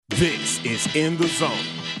This is In the Zone.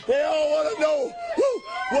 They all want to know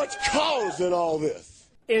what's causing all this.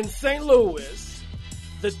 In St. Louis,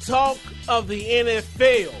 the talk of the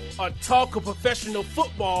NFL, or talk of professional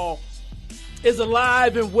football, is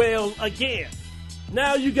alive and well again.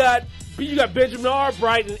 Now you got Benjamin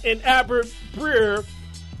Albright and Albert Breer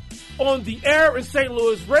on the air in St.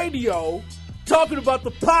 Louis radio talking about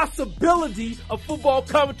the possibility of football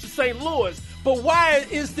coming to St. Louis. But why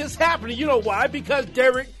is this happening? You know why? Because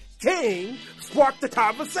Derek King sparked the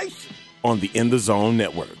conversation. On the In the Zone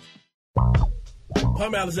Network.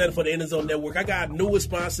 I'm Alexander for the In the Zone Network. I got a newest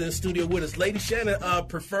sponsor in the studio with us, Lady Shannon,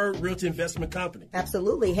 Preferred Realty Investment Company.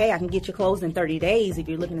 Absolutely. Hey, I can get you closed in 30 days if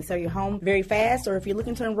you're looking to sell your home very fast or if you're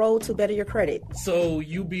looking to enroll to better your credit. So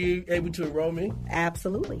you be able to enroll me?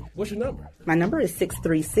 Absolutely. What's your number? My number is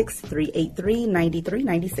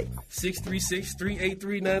 636-383-9396.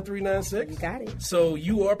 636-383-9396? You got it. So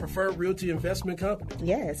you are Preferred Realty Investment Company?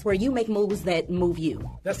 Yes, where you make moves that move you.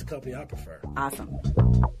 That's the company I prefer. Awesome.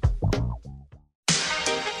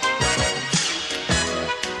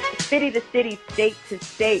 City to city, state to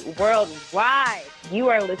state, worldwide. You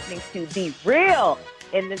are listening to The Real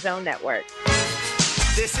In the Zone Network.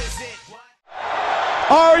 This is it.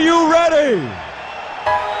 Are you ready?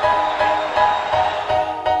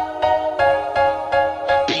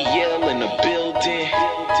 BL in the building.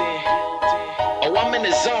 Oh, I'm in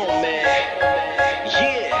the zone, man.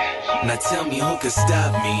 Yeah. Now tell me who could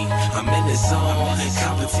stop me. I'm in the zone.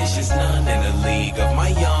 Competition's none in a league of my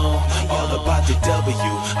own. All about the W.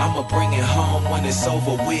 I'ma bring it home. When it's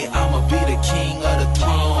over with, I'ma be the king of the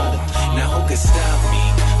throne. Now who could stop me?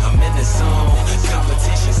 I'm in the zone.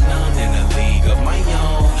 Competition's none in a league of my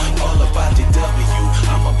own. All about the W.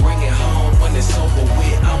 I'ma bring it home. When it's over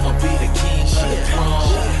with, I'ma be the king of the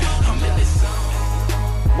throne. I'm in the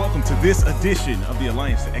zone. Welcome to this edition of the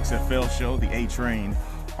Alliance to XFL show, the A-Train.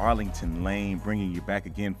 Arlington Lane, bringing you back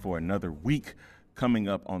again for another week. Coming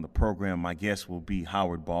up on the program, my guest will be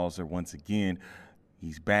Howard Balzer once again.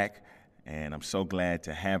 He's back, and I'm so glad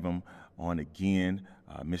to have him on again.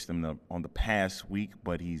 Missed him on the past week,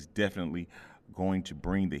 but he's definitely going to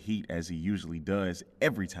bring the heat as he usually does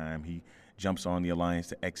every time he jumps on the Alliance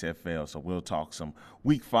to XFL. So we'll talk some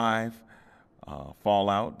Week 5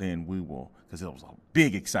 fallout. Then we will, because it was a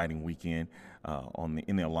big, exciting weekend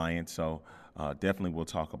in the Alliance. So definitely we'll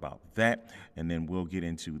talk about that, and then we'll get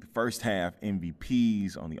into the first half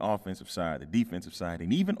MVPs on the offensive side, the defensive side,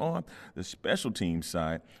 and even on the special teams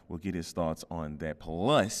side. We'll get his thoughts on that.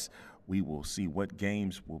 Plus, we will see what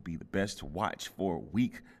games will be the best to watch for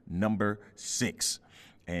week number 6.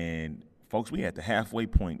 And, folks, we at the halfway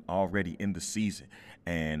point already in the season,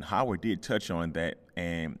 and Howard did touch on that,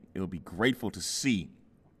 and it'll be grateful to see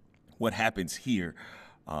what happens here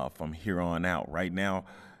from here on out. Right now,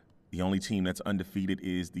 the only team that's undefeated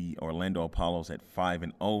is the Orlando Apollos at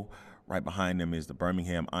 5-0. Right behind them is the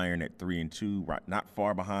Birmingham Iron at 3-2. Right, not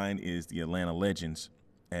far behind is the Atlanta Legends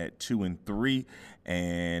at 2-3,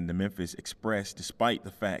 and the Memphis Express, despite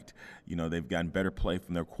the fact they've gotten better play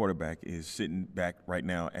from their quarterback, is sitting back right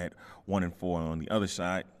now at 1-4. On the other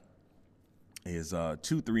side is 2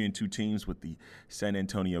 3-2 teams with the San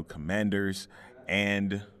Antonio Commanders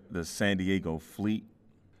and the San Diego Fleet.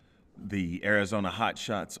 The Arizona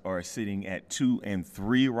Hotshots are sitting at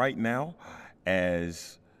 2-3 right now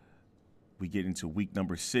as we get into week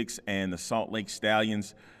number 6, and the Salt Lake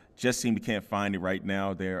Stallions just seem to can't find it right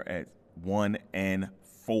now. They're at 1-4.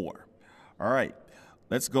 All right,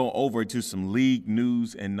 let's go over to some league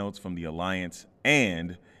news and notes from the Alliance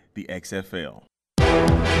and the XFL.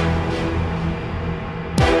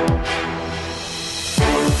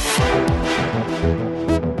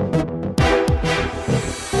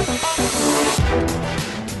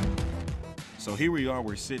 So here we are,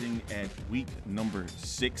 we're sitting at week number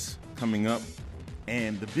 6 coming up,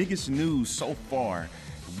 and the biggest news so far,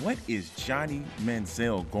 what is Johnny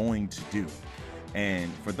Manziel going to do?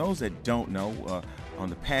 And for those that don't know, on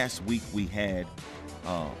the past week we had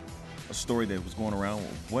a story that was going around.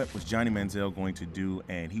 What was Johnny Manziel going to do?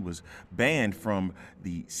 And he was banned from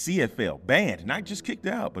the CFL. Banned, not just kicked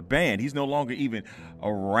out, but banned. He's no longer even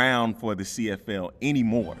around for the CFL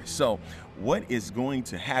anymore. So what is going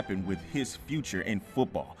to happen with his future in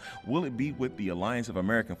football? Will it be with the Alliance of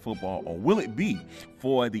American Football, or will it be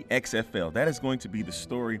for the XFL? That is going to be the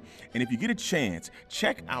story. And if you get a chance,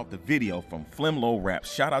 check out the video from Flemlo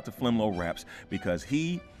Raps. Shout out to Flemlo Raps, because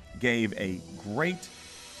he gave a great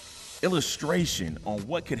illustration on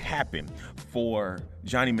what could happen for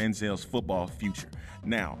Johnny Manziel's football future.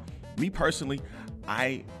 Now, me personally,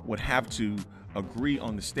 I would have to agree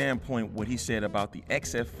on the standpoint what he said about the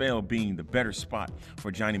XFL being the better spot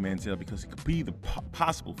for Johnny Manziel because he could be the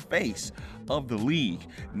possible face of the league.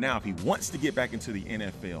 Now, if he wants to get back into the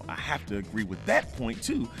NFL, I have to agree with that point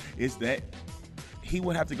too, is that he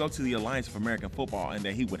would have to go to the Alliance of American Football and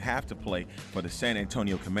that he would have to play for the San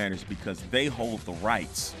Antonio Commanders because they hold the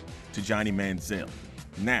rights to Johnny Manziel.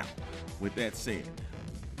 Now, with that said,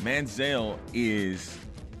 Manziel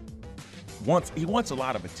wants a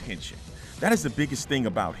lot of attention. That is the biggest thing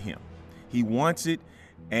about him. He wants it,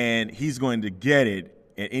 and he's going to get it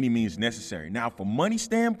at any means necessary. Now, from money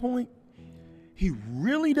standpoint, he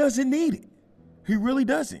really doesn't need it. He really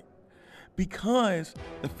doesn't, because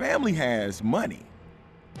the family has money,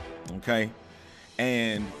 okay?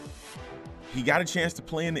 And he got a chance to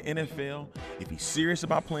play in the NFL. If he's serious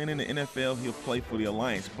about playing in the NFL, he'll play for the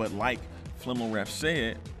Alliance. But like Fleming Ref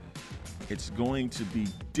said, it's going to be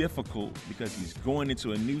difficult because he's going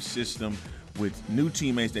into a new system with new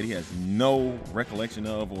teammates that he has no recollection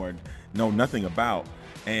of or know nothing about,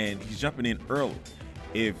 and he's jumping in early.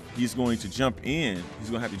 If he's going to jump in, he's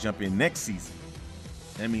going to have to jump in next season.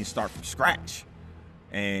 That means start from scratch.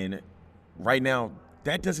 And right now,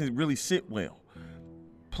 that doesn't really sit well.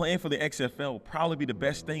 Playing for the XFL will probably be the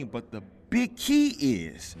best thing, but the big key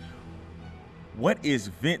is, what is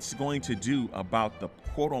Vince going to do about the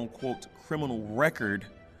quote-unquote criminal record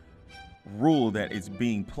rule that is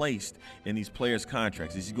being placed in these players'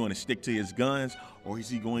 contracts? Is he going to stick to his guns, or is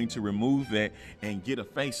he going to remove that and get a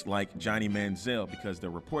face like Johnny Manziel? Because the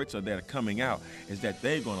reports that are coming out is that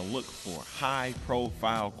they're going to look for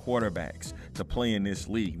high-profile quarterbacks to play in this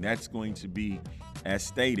league. And that's going to be, as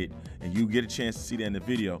stated, and you get a chance to see that in the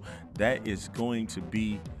video, that is going to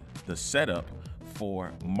be the setup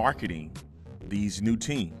for marketing these new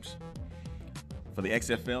teams. For the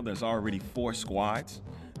XFL, there's already 4 squads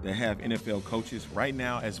that have NFL coaches. Right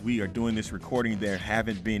now, as we are doing this recording, there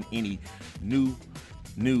haven't been any new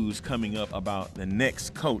news coming up about the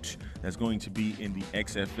next coach that's going to be in the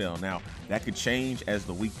XFL. Now, that could change as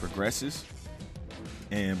the week progresses,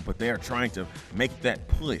 but they are trying to make that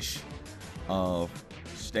push of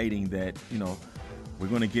stating that, we're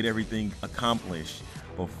going to get everything accomplished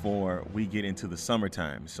before we get into the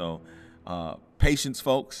summertime. So patience,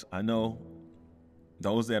 folks. I know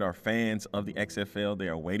those that are fans of the XFL, they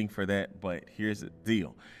are waiting for that, but here's the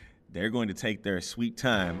deal. They're going to take their sweet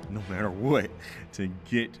time, no matter what, to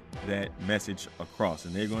get that message across.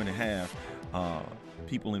 And they're going to have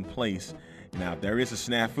people in place. Now, if there is a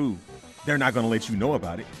snafu, they're not going to let you know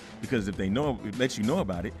about it, because if they let you know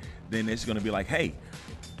about it, then it's going to be like, hey,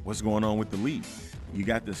 what's going on with the league? You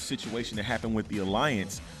got the situation that happened with the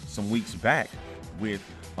Alliance some weeks back with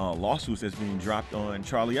lawsuits that's being dropped on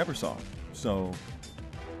Charlie Ebersol. So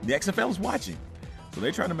the XFL is watching. So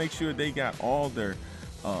they're trying to make sure they got all their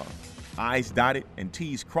I's dotted and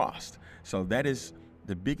T's crossed. So that is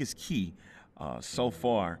the biggest key so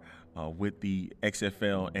far with the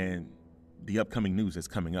XFL and the upcoming news that's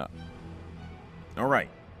coming up. All right.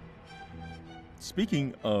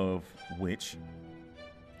 Speaking of which,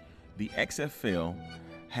 the XFL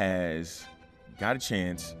has got a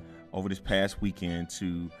chance over this past weekend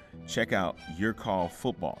to check out Your Call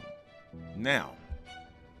Football. Now,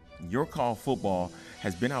 Your Call Football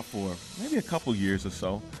has been out for maybe a couple years or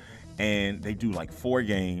so, and they do like 4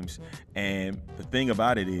 games. And the thing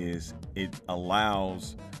about it is, it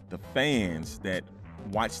allows the fans that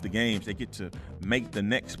watch the games, they get to make the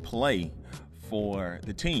next play for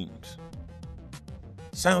the teams.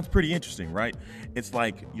 Sounds pretty interesting, right? It's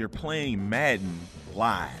like you're playing Madden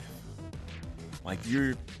live. Like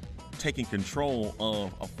you're taking control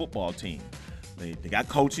of a football team. They got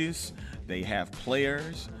coaches, they have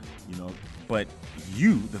players, but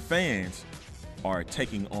you, the fans, are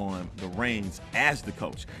taking on the reins as the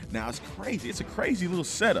coach. Now, it's crazy. It's a crazy little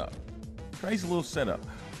setup.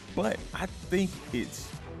 But I think it's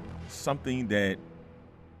something that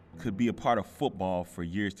could be a part of football for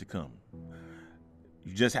years to come.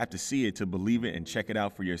 You just have to see it to believe it and check it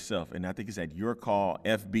out for yourself. And I think it's at Your Call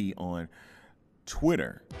FB on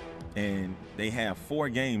Twitter. And they have 4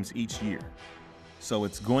 games each year. So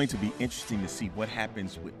it's going to be interesting to see what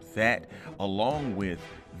happens with that, along with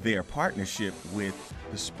their partnership with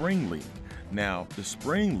the Spring League. Now, the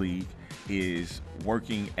Spring League is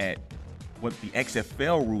working at what the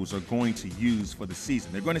XFL rules are going to use for the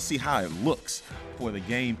season. They're going to see how it looks for the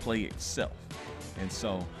gameplay itself. And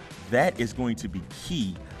so that is going to be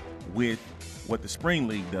key with what the Spring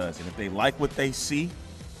League does. And if they like what they see,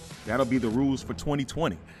 that'll be the rules for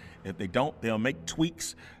 2020. If they don't, they'll make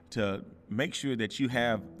tweaks to make sure that you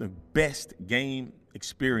have the best game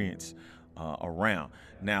experience around.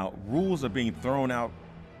 Now, rules are being thrown out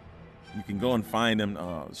You can go and find them.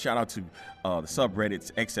 Shout out to the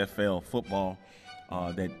subreddits XFL football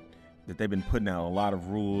that they've been putting out a lot of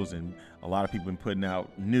rules, and a lot of people been putting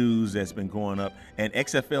out news that's been going up. And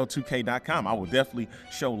XFL2K.com. I will definitely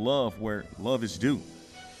show love where love is due.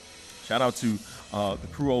 Shout out to the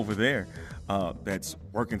crew over there that's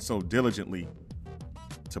working so diligently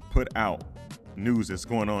to put out news that's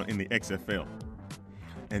going on in the XFL.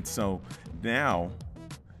 And so now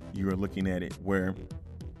you are looking at it where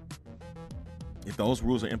if those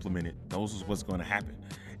rules are implemented, those is what's going to happen.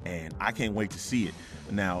 And I can't wait to see it.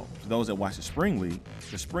 Now, for those that watch the Spring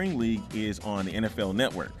League is on the NFL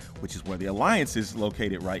Network, which is where the Alliance is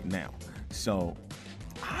located right now. So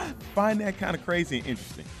I find that kind of crazy and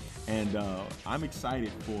interesting. And I'm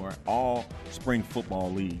excited for all spring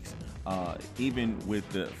football leagues, even with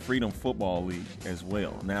the Freedom Football League as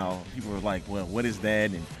well. Now, people are like, well, what is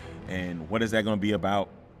that? And what is that going to be about?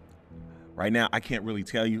 Right now, I can't really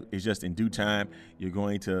tell you. It's just in due time, you're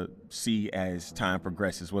going to see as time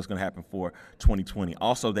progresses what's going to happen for 2020.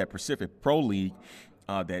 Also, that Pacific Pro League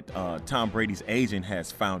that Tom Brady's agent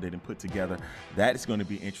has founded and put together, that is going to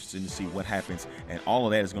be interesting to see what happens. And all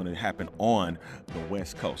of that is going to happen on the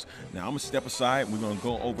West Coast. Now, I'm going to step aside. We're going to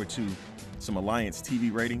go over to some Alliance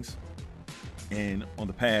TV ratings. And on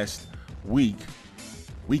the past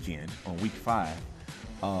weekend, on week 5,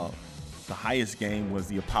 the highest game was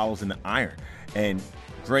the Apollos and the Iron, and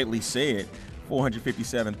greatly said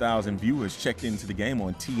 457,000 viewers checked into the game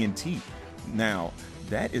on TNT. Now,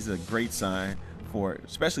 that is a great sign for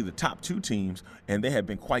especially the top 2 teams, and they have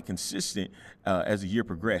been quite consistent as the year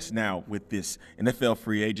progressed. Now, with this NFL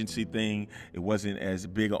free agency thing, it wasn't as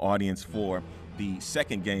big an audience for the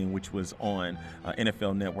second game, which was on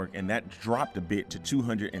NFL Network, and that dropped a bit to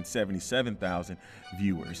 277,000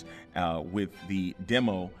 viewers. With the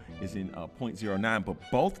demo is in 0.09, but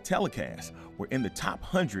both telecasts were in the top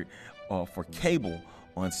 100 for cable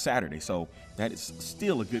on Saturday. So that is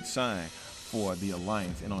still a good sign for the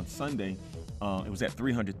Alliance. And on Sunday, it was at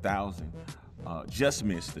 300,000. Just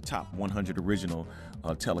missed the top 100 original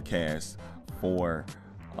telecasts for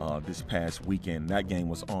this past weekend. That game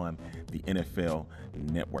was on the NFL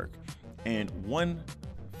Network. And one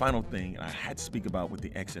final thing I had to speak about with the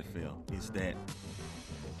XFL is that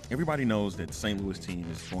everybody knows that the St. Louis team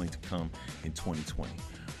is going to come in 2020.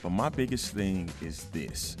 But my biggest thing is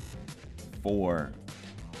this. For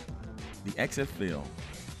the XFL,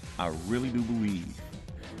 I really do believe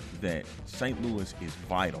that St. Louis is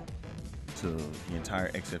vital to the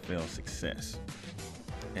entire XFL success.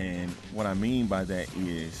 And what I mean by that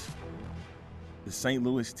is the St.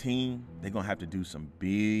 Louis team, they're going to have to do some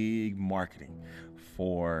big marketing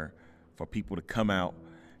for people to come out,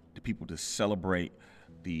 the people to celebrate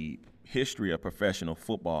the history of professional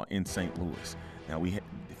football in St. Louis. Now, they've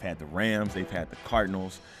had the Rams, they've had the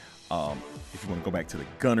Cardinals. If you want to go back to the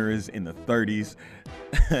Gunners in the 30s,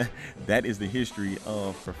 that is the history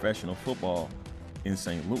of professional football in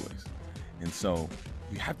St. Louis. And so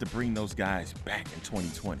you have to bring those guys back in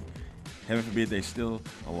 2020. Heaven forbid they're still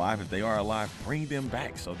alive. If they are alive, bring them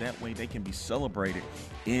back so that way they can be celebrated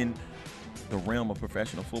in the realm of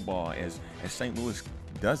professional football as St. Louis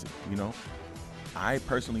does it. You know, I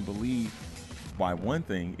personally believe why one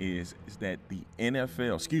thing is that the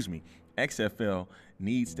XFL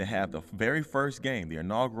needs to have the very first game, the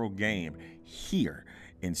inaugural game here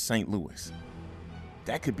in St. Louis.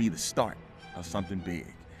 That could be the start of something big.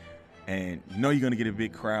 And you know you're going to get a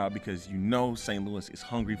big crowd because you know St. Louis is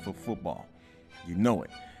hungry for football. You know it.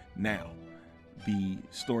 Now, the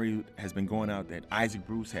story has been going out that Isaac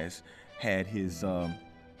Bruce has had his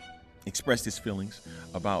expressed his feelings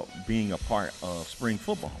about being a part of spring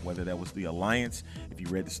football, whether that was the Alliance. If you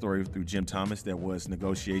read the story through Jim Thomas, there was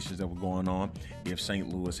negotiations that were going on if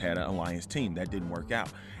St. Louis had an Alliance team. That didn't work out.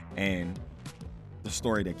 And the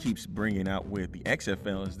story that keeps bringing out with the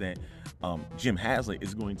XFL is that Jim Haslett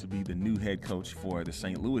is going to be the new head coach for the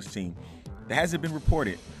St. Louis team. That hasn't been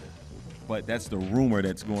reported, but that's the rumor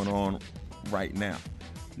that's going on right now.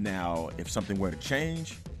 Now, if something were to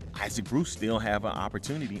change, Isaac Bruce still have an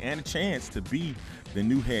opportunity and a chance to be the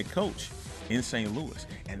new head coach in St. Louis.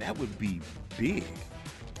 And that would be big.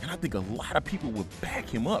 And I think a lot of people would back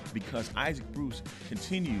him up because Isaac Bruce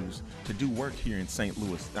continues to do work here in St.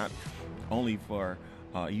 Louis, not only for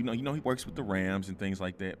he works with the Rams and things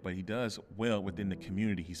like that, but he does well within the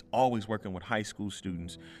community. He's always working with high school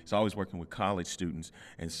students. He's always working with college students.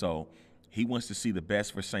 And so he wants to see the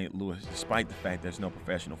best for St. Louis, despite the fact there's no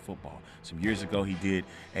professional football. Some years ago, he did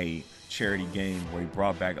a charity game where he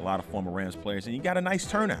brought back a lot of former Rams players, and he got a nice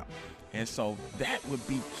turnout. And so that would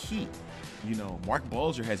be key. You know, Mark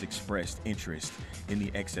Bulger has expressed interest in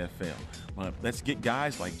the XFL. Let's get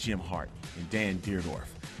guys like Jim Hart and Dan Dierdorf,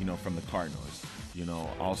 you know, from the Cardinals. You know,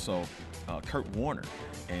 also Kurt Warner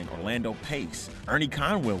and Orlando Pace. Ernie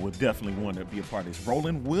Conwell would definitely want to be a part of this.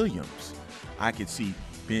 Roland Williams, I could see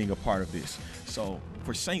being a part of this. So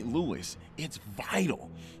for St. Louis, it's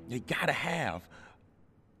vital. They got to have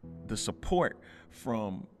the support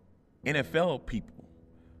from NFL people,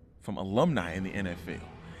 from alumni in the NFL,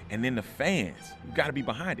 and then the fans. You got to be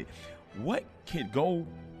behind it. What can go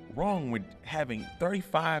wrong with having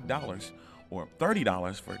 $35 or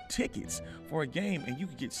 $30 for tickets for a game, and you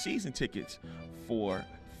can get season tickets for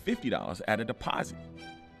 $50 at a deposit?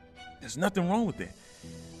 There's nothing wrong with that.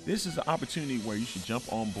 This is an opportunity where you should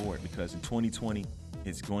jump on board, because in 2020,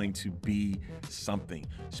 it's going to be something,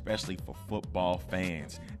 especially for football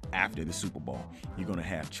fans. After the Super Bowl, you're going to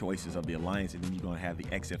have choices of the Alliance, and then you're going to have the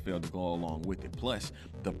XFL to go along with it, plus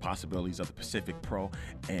the possibilities of the Pacific Pro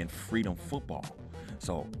and Freedom Football.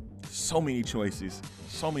 So many choices,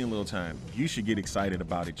 so many little time. You should get excited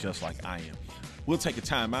about it just like I am. We'll take a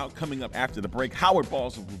time out. Coming up after the break, Howard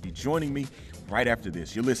Balzer will be joining me right after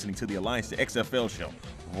this. You're listening to the Alliance to XFL show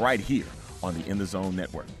right here on the In the Zone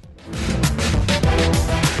Network.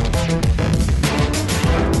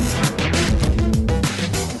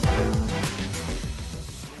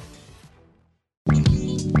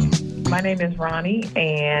 My name is Ronnie,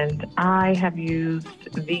 and I have used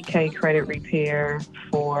VK Credit Repair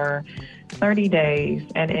for 30 days.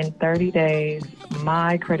 And in 30 days,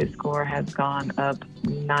 my credit score has gone up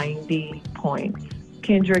 90 points.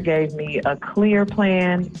 Kendra gave me a clear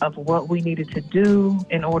plan of what we needed to do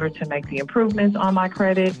in order to make the improvements on my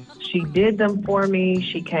credit. She did them for me.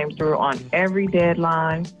 She came through on every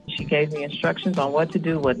deadline. She gave me instructions on what to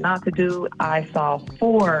do, what not to do. I saw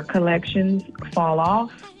 4 collections fall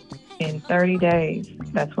off in 30 days.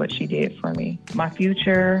 That's what she did for me. My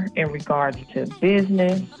future in regards to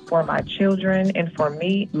business, for my children, and for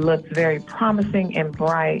me looks very promising and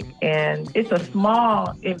bright. And it's a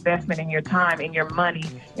small investment in your time and your money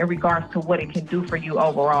in regards to what it can do for you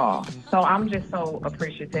overall. So I'm just so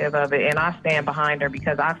appreciative of it, and I stand behind her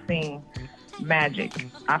because I've seen magic.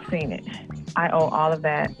 I've seen it. I owe all of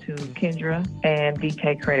that to Kendra and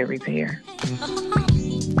VK Credit Repair.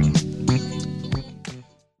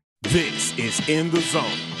 This is In the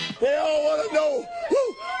Zone. They all want to know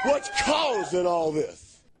what's causing all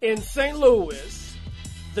this. In St. Louis,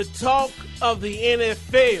 the talk of the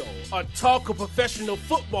NFL, or talk of professional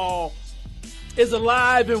football, is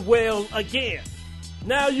alive and well again.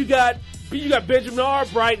 Now you got Benjamin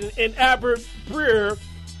Albright and Albert Breer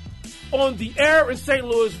on the air in St.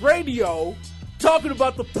 Louis radio talking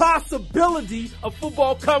about the possibility of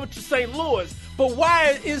football coming to St. Louis. But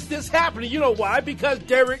why is this happening? You know why? Because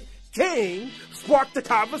Derek King sparked the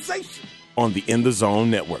conversation. On the In the Zone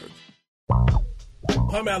Network.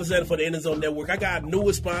 I'm Alexander for the In the Zone Network. I got a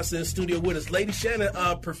newest sponsor in the studio with us, Lady Shannon,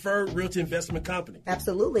 Preferred Realty Investment Company.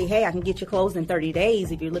 Absolutely. Hey, I can get you closed in 30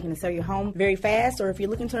 days if you're looking to sell your home very fast, or if you're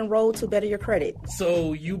looking to enroll to better your credit.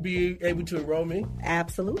 So you be able to enroll me?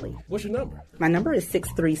 Absolutely. What's your number? My number is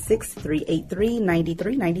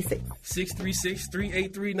 636-383-9396.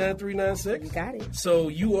 636-383-9396? You got it. So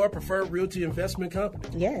you are Preferred Realty Investment Company?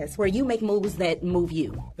 Yes, where you make moves that move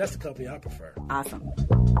you. That's the company I prefer. Awesome.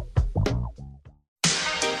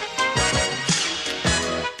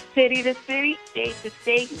 City to city, state to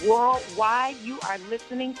state, worldwide, you are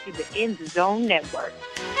listening to the In the Zone Network.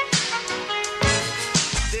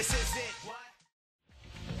 This is it.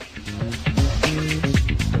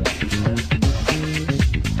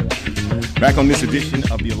 Back on this edition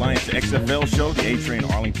of the Alliance to XFL show, the A-Train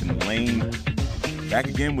Arlington Lane. Back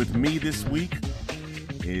again with me this week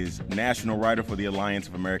is national writer for the Alliance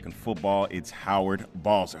of American Football. It's Howard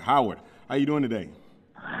Balzer. Howard, how you doing today?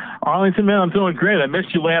 Arlington, man, I'm doing great. I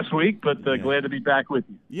missed you last week, but glad to be back with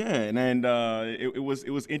you. Yeah, and it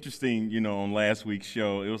was interesting, you know, on last week's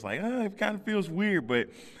show. It was like, it kind of feels weird, but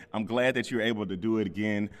I'm glad that you're able to do it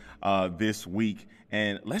again this week.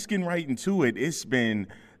 And let's get right into it. This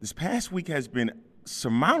past week has been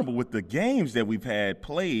surmountable with the games that we've had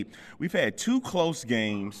played. We've had 2 close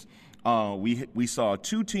games. We saw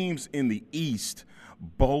 2 teams in the East,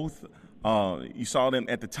 both. You saw them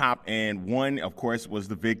at the top, and one, of course, was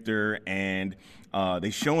the victor, and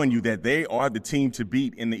they're showing you that they are the team to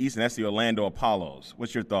beat in the East, and that's the Orlando Apollos.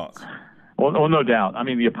 What's your thoughts? Well, no doubt. I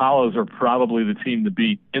mean, the Apollos are probably the team to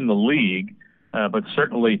beat in the league, but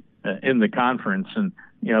certainly in the conference. And,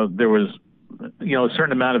 you know, there was, you know, a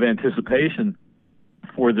certain amount of anticipation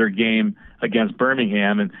for their game against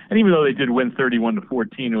Birmingham. And even though they did win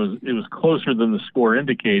 31-14, it was closer than the score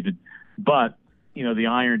indicated. But, the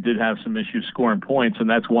Iron did have some issues scoring points, and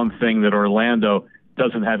that's one thing that Orlando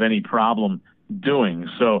doesn't have any problem doing.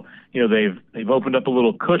 So, they've opened up a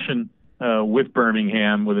little cushion with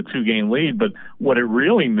Birmingham with a 2-game lead. But what it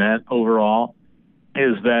really meant overall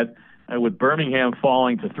is that with Birmingham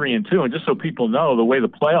falling to 3-2, and just so people know, the way the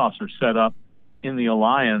playoffs are set up in the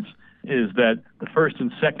Alliance is that the first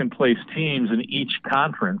and second place teams in each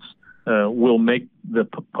conference will make the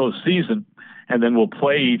postseason, and then will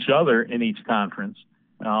play each other in each conference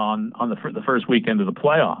on the first weekend of the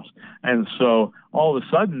playoffs. And so all of a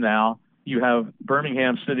sudden now you have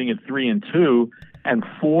Birmingham sitting at 3-2, and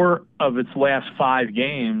 4 of its last 5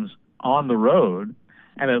 games on the road,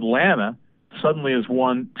 and Atlanta suddenly has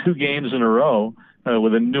won 2 games in a row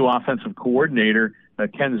with a new offensive coordinator,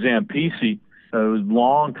 Ken Zampese, who's a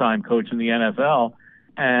longtime coach in the NFL,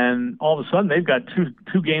 and all of a sudden they've got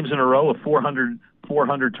two games in a row of 400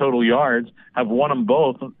 total yards, have won them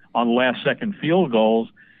both on last-second field goals,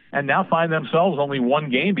 and now find themselves only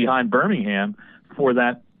 1 game behind Birmingham for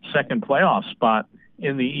that second playoff spot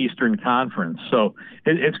in the Eastern Conference. So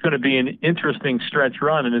it's going to be an interesting stretch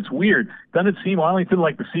run, and it's weird. Doesn't it seem, Arlington,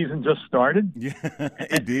 like the season just started? Yeah,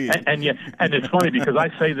 it did. And it's funny because I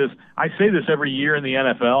say this every year in the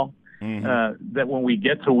NFL, that when we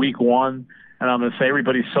get to week 1, and I'm going to say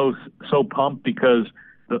everybody's so pumped because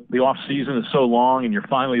the off season is so long, and you're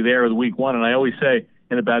finally there with week 1. And I always say,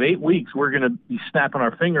 in about 8 weeks, we're going to be snapping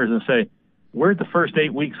our fingers and say, where'd the first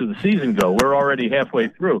 8 weeks of the season go? We're already halfway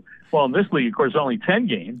through. Well, in this league, of course, only 10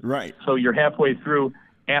 games. Right. So you're halfway through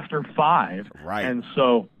after 5. Right. And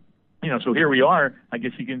so, so here we are. I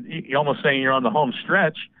guess you're almost saying you're on the home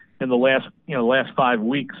stretch in the last 5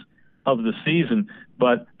 weeks of the season.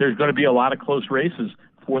 But there's going to be a lot of close races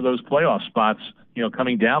for those playoff spots,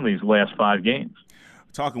 coming down these last 5 games.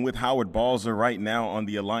 Talking with Howard Balzer right now on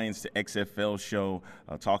the Alliance to XFL show,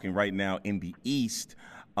 talking right now in the East.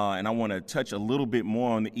 And I want to touch a little bit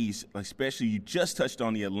more on the East, especially you just touched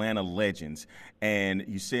on the Atlanta Legends. And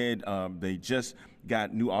you said they just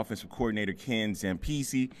got new offensive coordinator Ken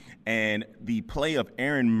Zampese, and the play of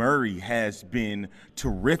Aaron Murray has been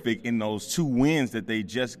terrific in those 2 wins that they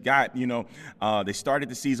just got. They started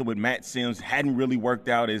the season with Matt Sims, hadn't really worked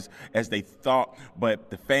out as they thought, but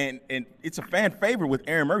it's a fan favorite with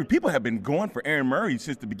Aaron Murray. People have been going for Aaron Murray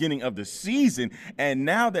since the beginning of the season, and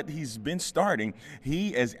now that he's been starting,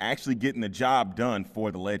 he is actually getting the job done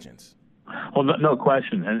for the Legends. Well, no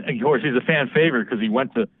question. And of course, he's a fan favorite because he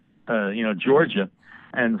went to Georgia.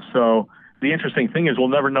 And so the interesting thing is we'll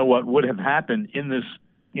never know what would have happened in this,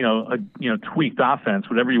 tweaked offense,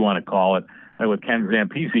 whatever you want to call it, with Ken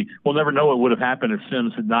Zampese. We'll never know what would have happened if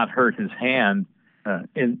Sims had not hurt his hand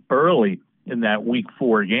early in that Week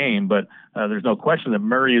 4 game. But there's no question that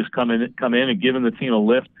Murray has come in and given the team a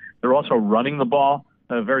lift. They're also running the ball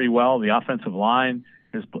very well. The offensive line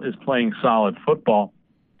is playing solid football,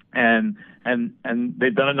 and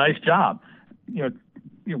they've done a nice job.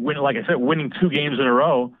 Like I said, winning 2 games in a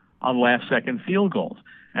row on last-second field goals.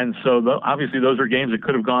 And so obviously those are games that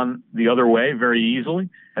could have gone the other way very easily,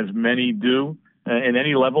 as many do in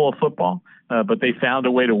any level of football. But they found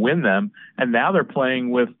a way to win them, and now they're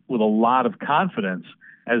playing with a lot of confidence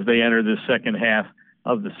as they enter this second half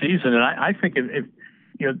of the season. And I think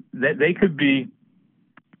if they could be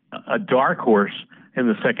a dark horse in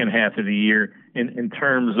the second half of the year in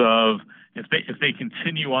terms of if they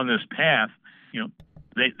continue on this path,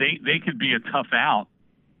 they could be a tough out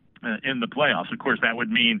in the playoffs. Of course, that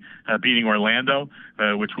would mean beating Orlando,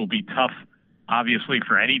 which will be tough, obviously,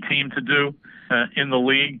 for any team to do in the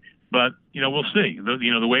league. But we'll see.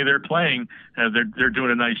 The way they're playing, they're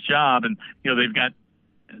doing a nice job, and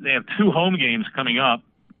they have 2 home games coming up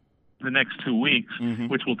the next 2 weeks,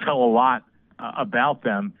 which will tell a lot about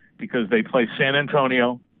them because they play San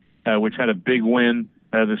Antonio, which had a big win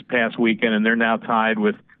this past weekend, and they're now tied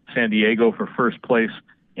with San Diego for first place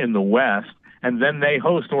in the West, and then they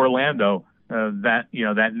host Orlando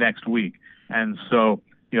that next week, and so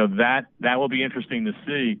that will be interesting to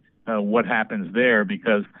see what happens there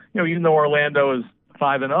because even though Orlando is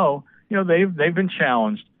 5-0, they've been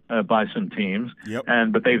challenged by some teams,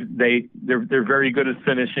 but they're very good at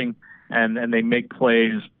finishing and they make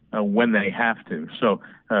plays when they have to. So,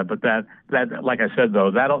 but that like I said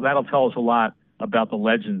though, that'll tell us a lot about the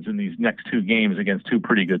Legends in these next 2 games against 2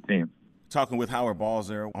 pretty good teams. Talking with Howard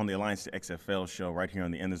Balzer on the Alliance to XFL show right here on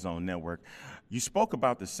the In the Zone Network. You spoke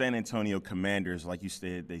about the San Antonio Commanders. Like you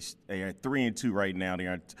said, they are 3-2 right now.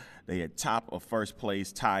 They are top of first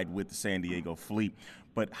place, tied with the San Diego Fleet.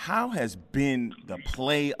 But how has been the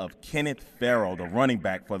play of Kenneth Farrell, the running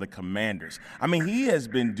back for the Commanders? I mean, he has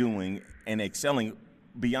been doing and excelling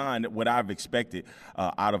beyond what I've expected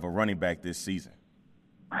out of a running back this season.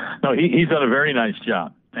 No, he's done a very nice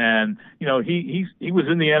job. And, he was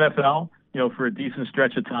in the NFL, for a decent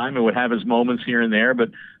stretch of time and would have his moments here and there, but,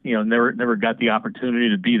 never got the opportunity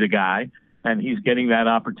to be the guy. And he's getting that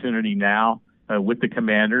opportunity now with the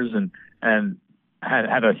Commanders and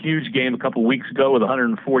had a huge game a couple weeks ago with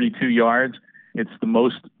 142 yards. It's the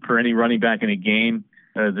most for any running back in a game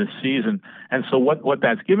this season. And so what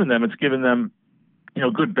that's given them, it's given them,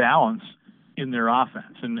 good balance in their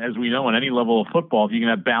offense. And as we know, in any level of football, if you can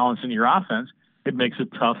have balance in your offense, it makes it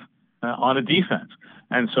tough on a defense.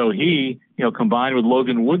 And so he, combined with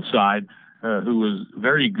Logan Woodside, who was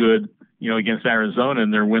very good, against Arizona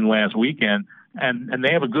in their win last weekend, and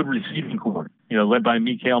they have a good receiving corps, led by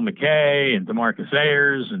Mikael McKay and DeMarcus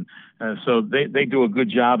Ayers. And so they do a good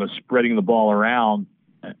job of spreading the ball around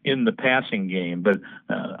in the passing game. But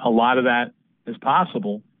a lot of that is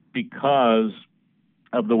possible because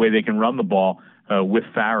of the way they can run the ball with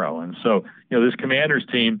Farrow. And so, this Commanders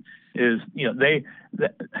team is,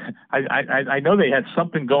 I know they had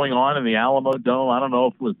something going on in the Alamo Dome. I don't know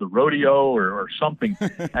if it was the rodeo or something.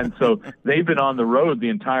 And so they've been on the road the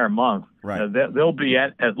entire month. Right. They'll be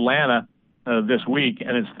at Atlanta this week,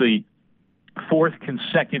 and it's the fourth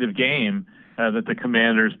consecutive game that the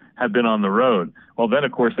Commanders have been on the road. Well, then,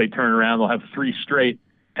 of course, they turn around. They'll have 3 straight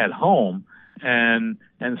at home. And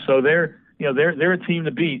so they're a team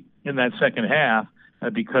to beat in that second half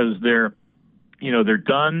because they're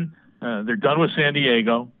done. They're done with San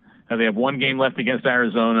Diego. They have 1 game left against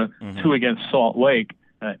Arizona, 2 against Salt Lake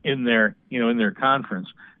in their conference,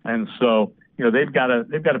 and so they've got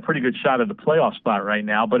a pretty good shot at the playoff spot right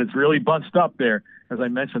now. But it's really bunched up there, as I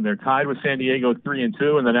mentioned. They're tied with San Diego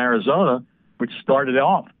 3-2, and then Arizona, which started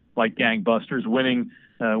off like gangbusters, winning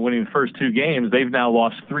the first 2 games. They've now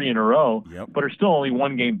lost 3 in a row, but are still only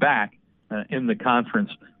 1 game back in the conference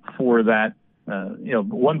for that.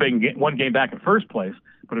 One game back in first place.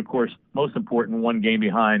 But, of course, most important, 1 game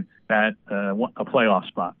behind that a playoff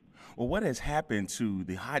spot. Well, what has happened to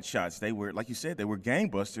the Hot Shots? They were, like you said, they were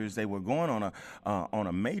gangbusters. They were going on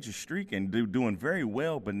a major streak and doing very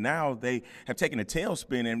well. But now they have taken a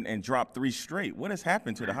tailspin and dropped 3 straight. What has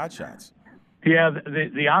happened to the Hot Shots? Yeah,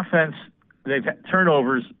 the offense,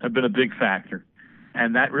 turnovers have been a big factor.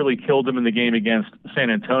 And that really killed them in the game against San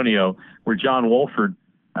Antonio, where John Wolford,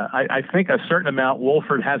 I think a certain amount,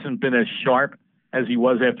 Wolford hasn't been as sharp as he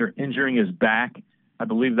was after injuring his back. I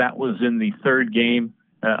believe that was in the 3rd game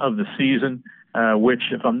of the season, which,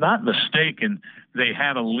 if I'm not mistaken, they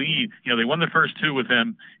had a lead. They won the first 2 with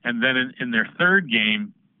him, and then in their 3rd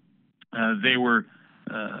game, they were,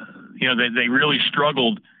 they really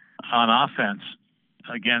struggled on offense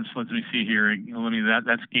against. Let me see here.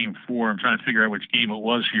 That's game 4. I'm trying to figure out which game it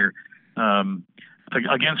was here.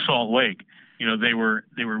 Against Salt Lake, they were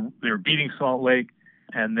beating Salt Lake.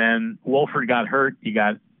 And then Wolford got hurt. He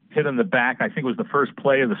got hit in the back. I think it was the first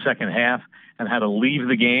play of the second half, and had to leave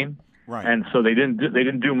the game. Right. And so they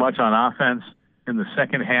didn't do much on offense in the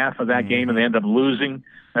second half of that game, and they ended up losing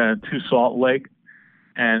to Salt Lake.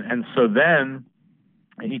 And so then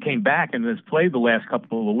he came back and has played the last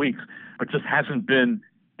couple of weeks, but just hasn't been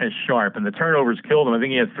as sharp. And the turnovers killed him. I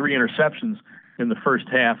think he had 3 interceptions in the first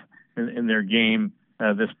half in their game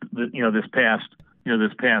this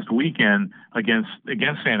past weekend against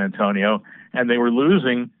San Antonio, and they were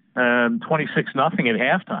losing 26-0 at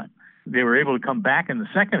halftime. They were able to come back in the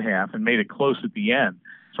second half and made it close at the end.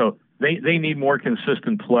 So they need more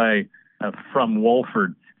consistent play from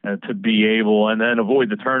Wolford to be able, and then avoid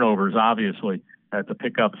the turnovers, obviously, to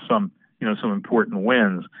pick up some important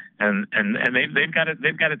wins. And they've got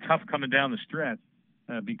it tough coming down the stretch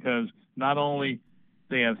because not only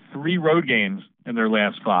they have 3 road games in their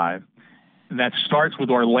last 5. And that starts with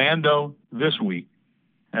Orlando this week.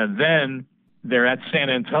 And then they're at San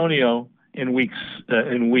Antonio in week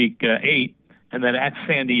 8, and then at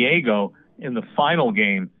San Diego in the final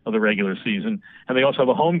game of the regular season. And they also have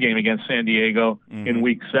a home game against San Diego in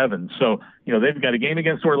week 7. So, they've got a game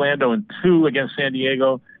against Orlando and 2 against San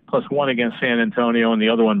Diego, plus 1 against San Antonio and the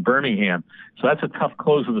other one Birmingham. So that's a tough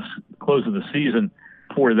close of the season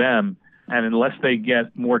for them. And unless they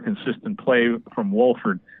get more consistent play from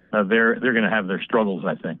Wolford, they're going to have their struggles,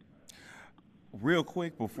 I think. Real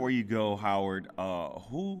quick before you go, Howard,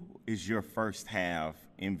 who is your first half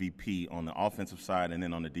MVP on the offensive side and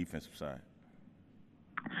then on the defensive side?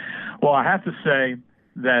 Well, I have to say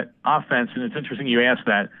that offense, and it's interesting you asked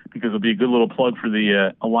that because it'll be a good little plug for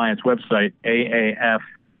the Alliance website, AAF.com,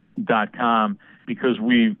 because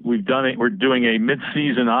we've done it. We're doing a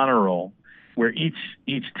mid-season honor roll, where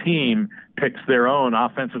each team picks their own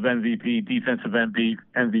offensive MVP, defensive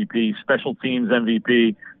MVP, special teams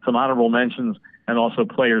MVP, some honorable mentions, and also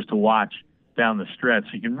players to watch down the stretch. So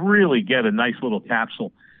you can really get a nice little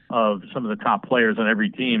capsule of some of the top players on every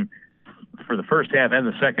team for the first half and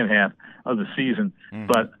the second half of the season. Mm-hmm.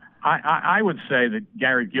 But I would say that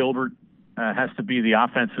Garrett Gilbert has to be the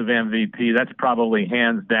offensive MVP. That's probably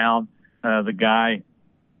hands down the guy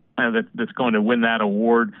that's going to win that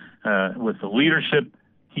award with the leadership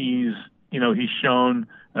he's shown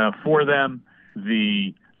for them.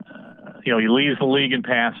 He leads the league in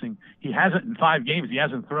passing. He hasn't in 5 games. He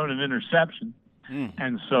hasn't thrown an interception,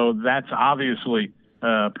 and so that's obviously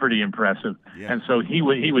pretty impressive. Yeah. And so he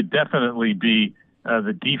would definitely be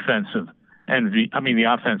the defensive the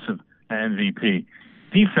offensive MVP.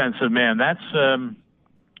 Defensive, man, that's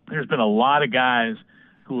there's been a lot of guys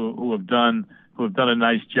who have done a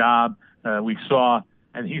nice job. We saw,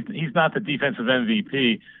 and he's not the defensive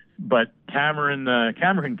MVP, but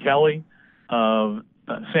Cameron Kelly of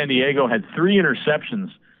San Diego had 3 interceptions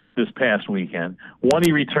this past weekend. One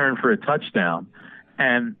he returned for a touchdown,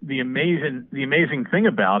 and the amazing thing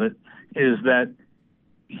about it is that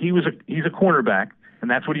he's a cornerback, and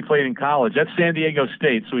that's what he played in college. That's San Diego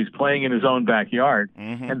State, so he's playing in his own backyard.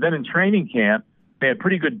 Mm-hmm. And then in training camp, they had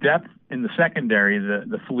pretty good depth in the secondary,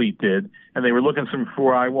 the Fleet did, and they were looking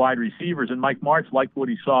for wide receivers, and Mike Martz liked what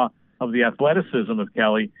he saw of the athleticism of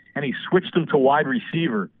Kelly, and he switched him to wide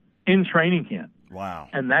receiver in training camp. Wow.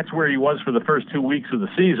 And that's where he was for the first 2 weeks of the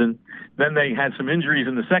season. Then they had some injuries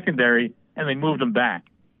in the secondary, and they moved him back.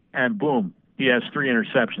 And boom, he has 3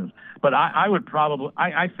 interceptions. But I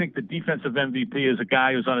think the defensive MVP is a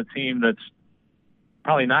guy who's on a team that's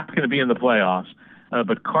probably not going to be in the playoffs.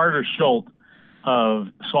 But Carter Schultz of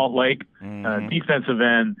Salt Lake, defensive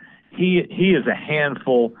end, he is a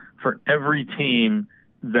handful for every team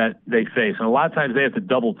that they face. And a lot of times they have to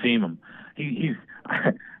double team him.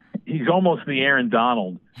 He's almost the Aaron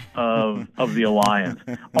Donald of the Alliance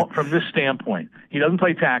from this standpoint. He doesn't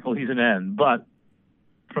play tackle; he's an end. But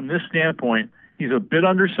from this standpoint, he's a bit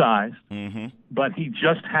undersized. Mm-hmm. But he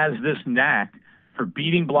just has this knack for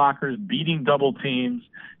beating blockers, beating double teams.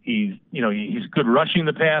 He's good rushing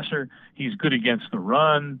the passer. He's good against the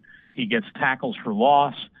run. He gets tackles for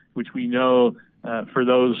loss, which we know for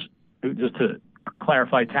those just to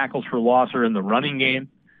clarify, tackles for loss are in the running game,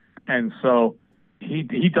 and so.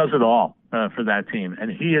 He does it all for that team,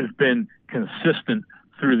 and he has been consistent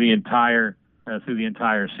through the entire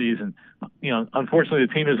season. Unfortunately,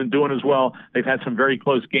 the team isn't doing as well. They've had some very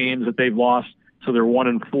close games that they've lost, so they're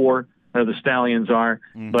 1-4. The Stallions are.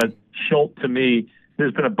 Mm-hmm. But Schultz, to me,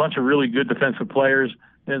 there's been a bunch of really good defensive players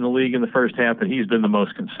in the league in the first half, but he's been the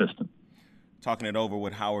most consistent. Talking it over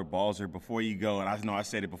with Howard Balzer. Before you go, and I know I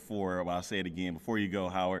said it before, but I'll say it again. Before you go,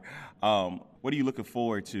 Howard, what are you looking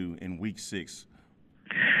forward to in Week 6?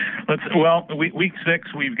 Week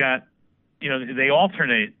 6, we've got, they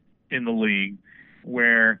alternate in the league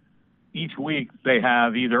where each week they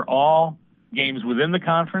have either all games within the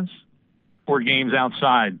conference or games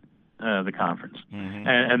outside the conference. Mm-hmm.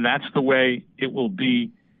 And that's the way it will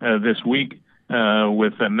be this week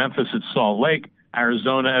with Memphis at Salt Lake,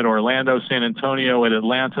 Arizona at Orlando, San Antonio at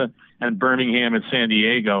Atlanta, and Birmingham at San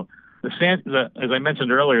Diego. As I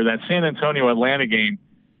mentioned earlier, that San Antonio-Atlanta game,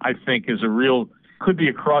 I think, could be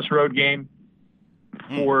a crossroad game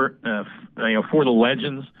for the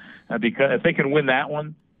Legends because if they can win that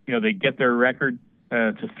one, they get their record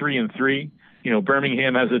to 3-3.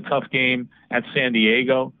 Birmingham has a tough game at San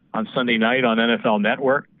Diego on Sunday night on NFL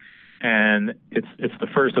Network, and it's the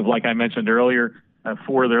first of, like I mentioned earlier,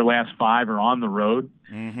 4 of their last 5 are on the road,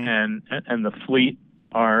 mm-hmm. and the Fleet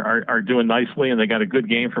are doing nicely, and they got a good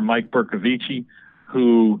game from Mike Bercovici,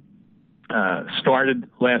 who started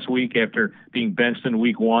last week after being benched in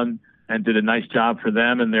week 1 and did a nice job for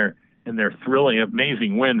them in their thrilling,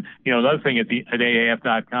 amazing win. Another thing at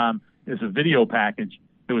AAF.com is a video package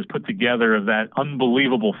that was put together of that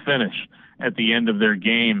unbelievable finish at the end of their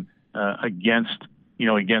game against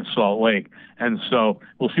Salt Lake. And so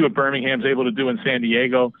we'll see what Birmingham's able to do in San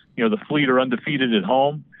Diego. The Fleet are undefeated at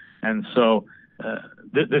home, and so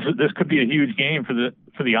this could be a huge game for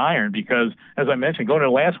the Iron because, as I mentioned, going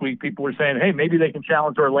into last week, people were saying, hey, maybe they can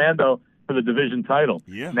challenge Orlando for the division title.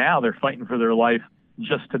 Yeah. Now they're fighting for their life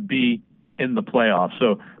just to be in the playoffs.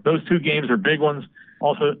 So those 2 games are big ones.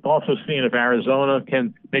 Also seeing if Arizona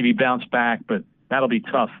can maybe bounce back, but that'll be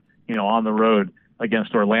tough, on the road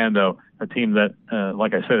against Orlando, a team that,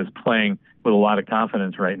 like I said, is playing with a lot of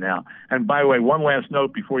confidence right now. And by the way, one last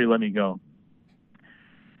note before you let me go.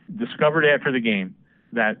 Discovered after the game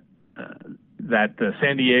that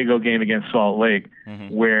San Diego game against Salt Lake,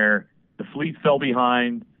 mm-hmm. where the Fleet fell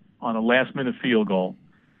behind on a last-minute field goal,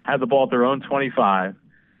 had the ball at their own 25,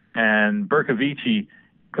 and Bercovici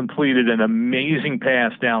completed an amazing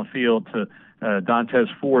pass downfield to Dantes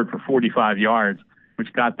Ford for 45 yards,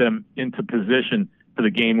 which got them into position for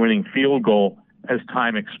the game-winning field goal as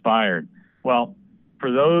time expired. Well,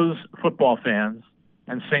 for those football fans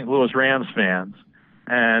and St. Louis Rams fans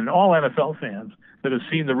and all NFL fans that have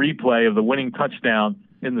seen the replay of the winning touchdown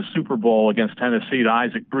in the Super Bowl against Tennessee to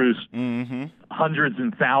Isaac Bruce hundreds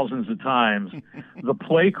and thousands of times, the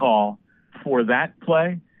play call for that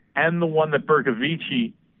play and the one that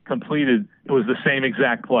Bercovici completed, it was the same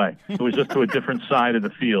exact play. It was just to a different side of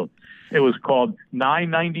the field. It was called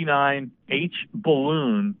 999 H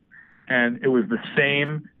Balloon, and it was the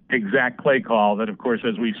same exact play call that, of course,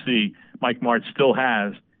 as we see, Mike Martz still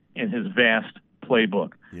has in his vast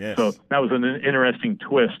playbook. Yes. So that was an interesting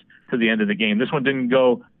twist to the end of the game. This one didn't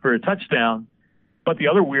go for a touchdown, but the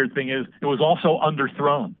other weird thing is it was also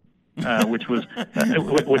underthrown, which was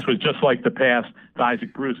just like the pass to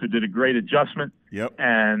Isaac Bruce, who did a great adjustment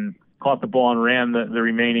and caught the ball and ran the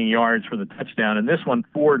remaining yards for the touchdown. And this one,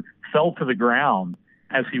 Ford fell to the ground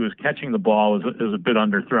as he was catching the ball. It was a bit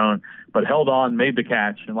underthrown, but held on, made the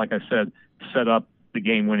catch, and like I said, set up the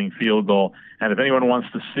game-winning field goal. And if anyone wants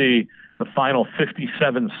to see the final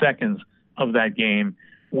 57 seconds of that game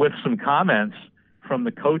with some comments from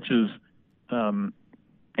the coaches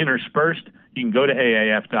interspersed, you can go to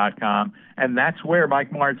AAF.com, and that's where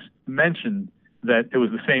Mike Martz mentioned that it was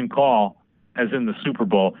the same call as in the Super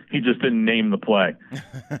Bowl. He just didn't name the play.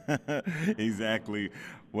 Exactly.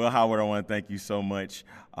 Well, Howard, I want to thank you so much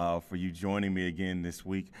for you joining me again this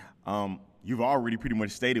week. You've already pretty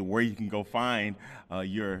much stated where you can go find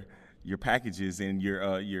your packages and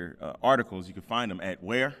your articles. You can find them at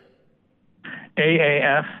where?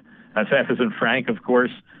 AAF, that's F as in Frank, of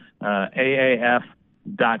course, AAF.com,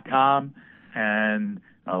 and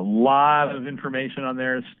a lot of information on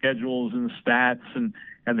there, schedules and stats, and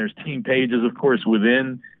there's team pages, of course,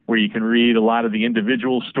 within where you can read a lot of the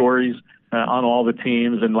individual stories on all the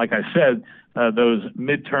teams. And like I said, those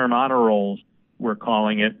midterm honor rolls, we're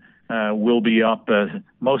calling it, will be up.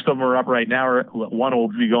 Most of them are up right now. One will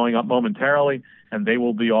be going up momentarily, and they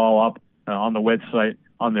will be all up on the website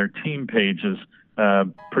on their team pages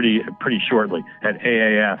pretty shortly at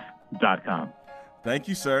AAF.com. Thank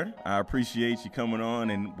you, sir. I appreciate you coming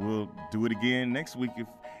on, and we'll do it again next week if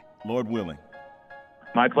Lord willing.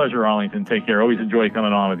 My pleasure, Arlington. Take care. Always enjoy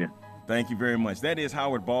coming on with you. Thank you very much. That is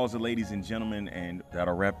Howard Balzer, ladies and gentlemen, and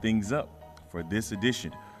that'll wrap things up for this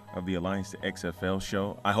edition of the Alliance to XFL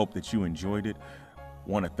show. I hope that you enjoyed it.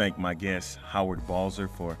 Want to thank my guest, Howard Balzer,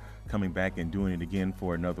 for coming back and doing it again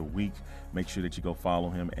for another week. Make sure that you go follow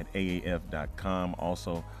him at AAF.com.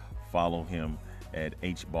 Also, follow him at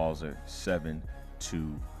HBalzer721.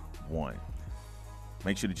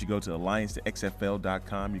 Make sure that you go to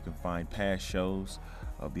AllianceToXFL.com. You can find past shows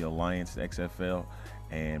of the Alliance to XFL,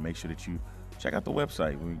 and make sure that you check out the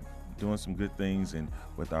website. We're doing some good things and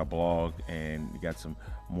with our blog, and we got some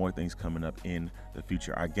more things coming up in the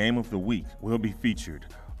future. Our game of the week will be featured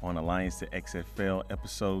on Alliance to XFL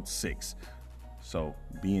episode 6. So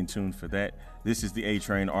be in tune for that. This is the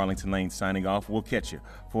A-Train, Arlington Lane, signing off. We'll catch you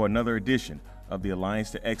for another edition of the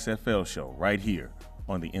Alliance to XFL show right here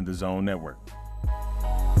on the In the Zone Network.